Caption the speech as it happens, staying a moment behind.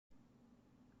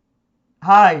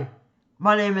Hi,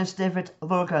 my name is David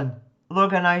Logan,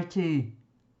 Logan IT.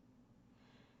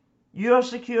 Your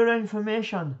secure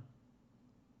information.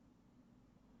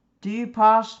 Do you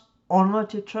pass only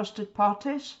to trusted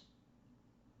parties?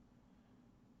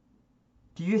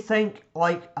 Do you think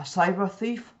like a cyber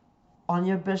thief on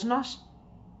your business?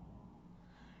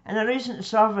 In a recent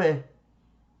survey,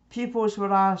 pupils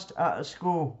were asked at a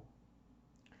school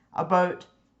about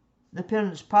the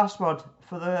parent's password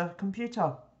for their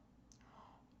computer.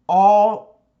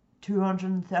 All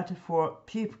 234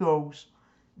 pupils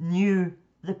knew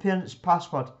the parent's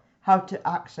password, how to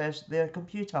access their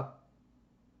computer.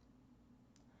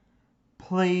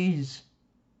 Please,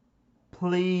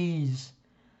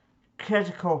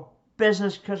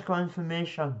 business critical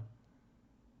information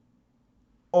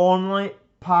only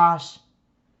pass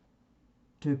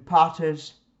to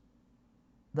parties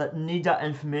that need that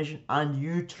information and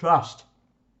you trust.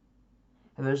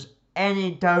 If there's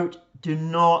any doubt, do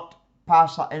not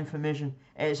pass that information.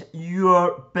 It's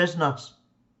your business.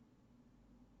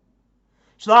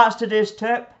 So that's today's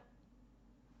tip.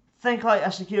 Think like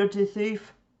a security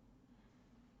thief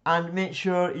and make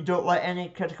sure you don't let any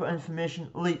critical information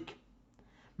leak.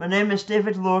 My name is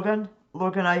David Logan,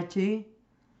 Logan IT.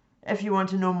 If you want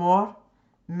to know more,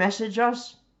 message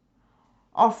us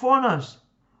or phone us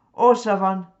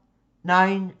 07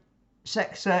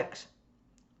 966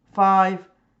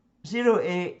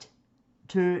 508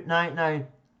 299.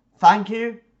 Thank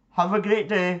you. Have a great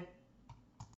day.